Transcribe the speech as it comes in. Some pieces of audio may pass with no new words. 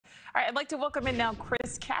I'd like to welcome in now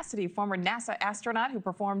Chris Cassidy, former NASA astronaut who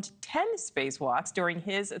performed 10 spacewalks during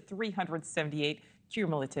his 378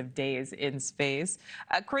 cumulative days in space.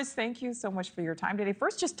 Chris, thank you so much for your time today.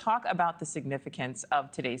 First, just talk about the significance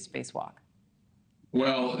of today's spacewalk.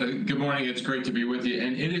 Well, good morning. It's great to be with you.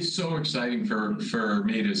 And it is so exciting for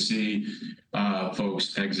me to see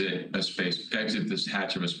folks exit this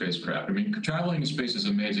hatch of a spacecraft. I mean, traveling in space is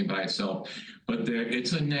amazing by itself, but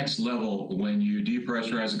it's a next level when you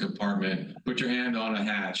depressurize a compartment, put your hand on a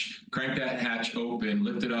hatch, crank that hatch open,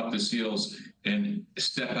 lift it up the seals, and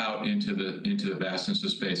step out into the vastness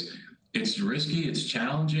of space. It's risky, it's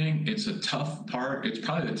challenging, it's a tough part. It's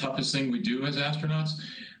probably the toughest thing we do as astronauts.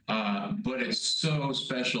 But it's so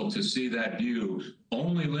special to see that view,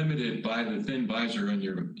 only limited by the thin visor on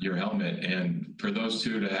your helmet, and for those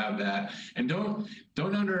two to have that. And don't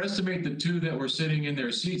underestimate the two that were sitting in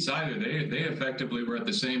their seats either. They effectively were at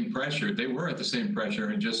the same pressure. They were at the same pressure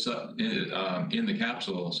and just in the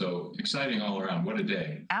capsule. So exciting all around. What a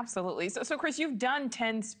day. Absolutely. So Chris, you've done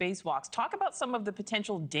 10 spacewalks. Talk about some of the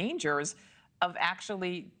potential dangers of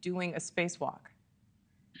actually doing a spacewalk.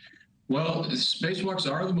 Well,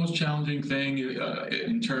 spacewalks are the most challenging thing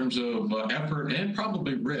in terms of effort and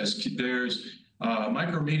probably risk. There's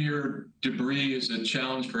micrometeor debris is a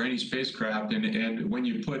challenge for any spacecraft, and when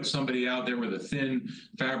you put somebody out there with a thin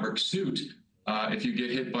fabric suit, if you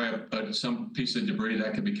get hit by some piece of debris,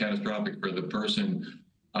 that could be catastrophic for the person.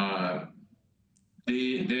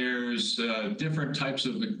 There's different types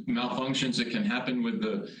of malfunctions that can happen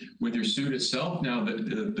with your suit itself. Now,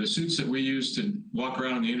 the suits that we use to walk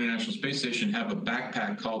around on the International Space Station have a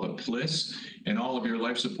backpack called a PLIS, and all of your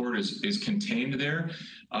life support is contained there.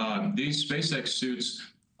 These SpaceX suits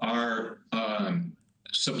are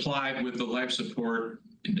supplied with the life support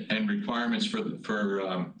and requirements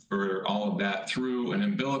for all of that through an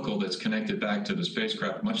umbilical that's connected back to the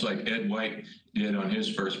spacecraft, much like Ed White did on his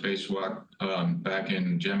first spacewalk back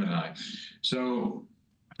in Gemini. So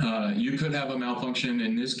you could have a malfunction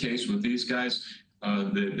in this case with these guys.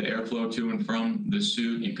 The airflow to and from the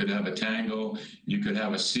suit, you could have a tangle, you could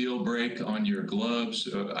have a seal break on your gloves.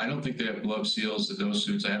 I don't think they have glove seals in those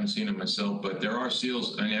suits. I haven't seen them myself, but there are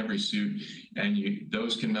seals in every suit, and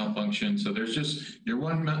those can malfunction. So you're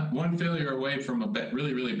one failure away from a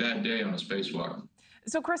really, really bad day on a spacewalk.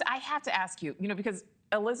 So Chris, I have to ask you, because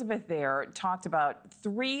Elizabeth there talked about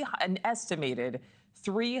an estimated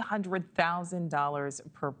 $300,000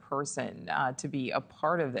 per person to be a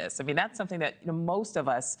part of this. I mean, that's something that most of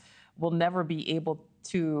us will never be able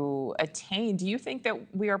to attain. Do you think that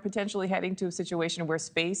we are potentially heading to a situation where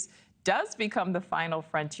space does become the final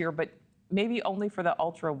frontier, but maybe only for the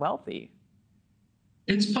ultra wealthy?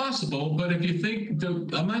 It's possible, but if you think,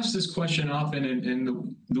 I'm asked this question often,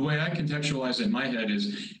 and the way I contextualize it in my head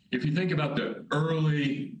is, if you think about the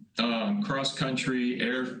early cross-country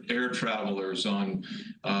air travelers on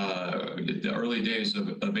the early days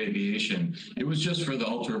of aviation, it was just for the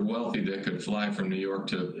ultra-wealthy that could fly from New York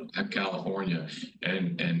to California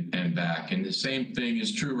and back. And the same thing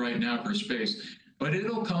is true right now for space. But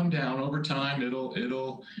it'll come down over time.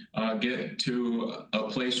 It'll get to a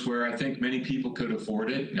place where I think many people could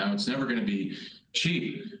afford it. Now, it's never going to be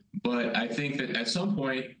cheap, but I think that at some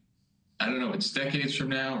point, I don't know, it's decades from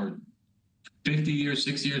now or 50 years,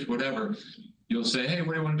 60 years, whatever, you'll say, hey,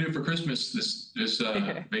 what do you want to do for Christmas this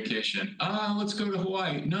vacation? Let's go to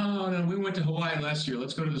Hawaii. No, we went to Hawaii last year.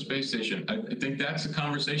 Let's go to the space station. I think that's a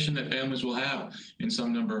conversation that families will have in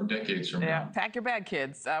some number of decades from now. Pack your bag,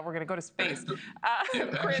 kids. We're going to go to space.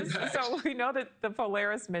 Chris, so we know that the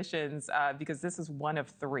Polaris missions, because this is one of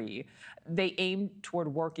 3, they aim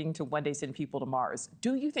toward working to one day send people to Mars.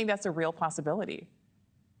 Do you think that's a real possibility?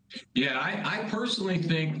 Yeah, I personally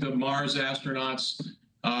think the Mars astronauts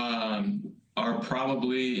are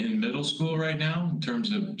probably in middle school right now in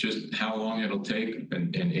terms of just how long it'll take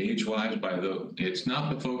and age-wise. It's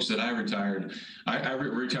not the folks that I retired. I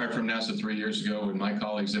retired from NASA 3 years ago, and my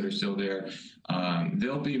colleagues that are still there,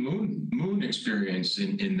 there'll be moon experience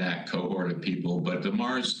in that cohort of people. But the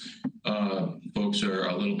Mars folks are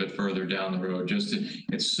a little bit further down the road.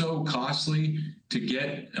 It's so costly to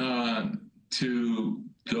get to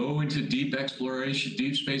go into deep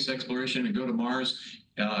space exploration and go to Mars.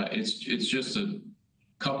 It's just a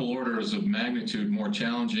couple orders of magnitude more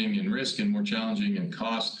challenging in risk and more challenging in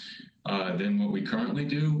cost than what we currently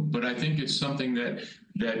do. But I think it's something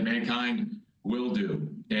that mankind will do.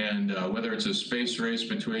 And whether it's a space race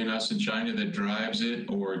between us and China that drives it,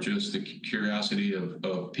 or just the curiosity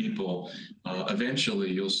of people,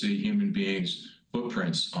 eventually you'll see human beings'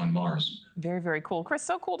 footprints on Mars. Very, very cool. Chris,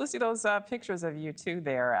 so cool to see those pictures of you, too,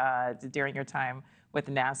 there during your time with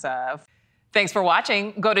NASA. Thanks for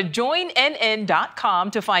watching. Go to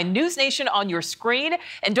joinnn.com to find News Nation on your screen.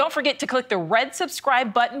 And don't forget to click the red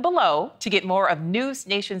subscribe button below to get more of News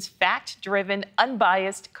Nation's fact-driven,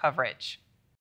 unbiased coverage.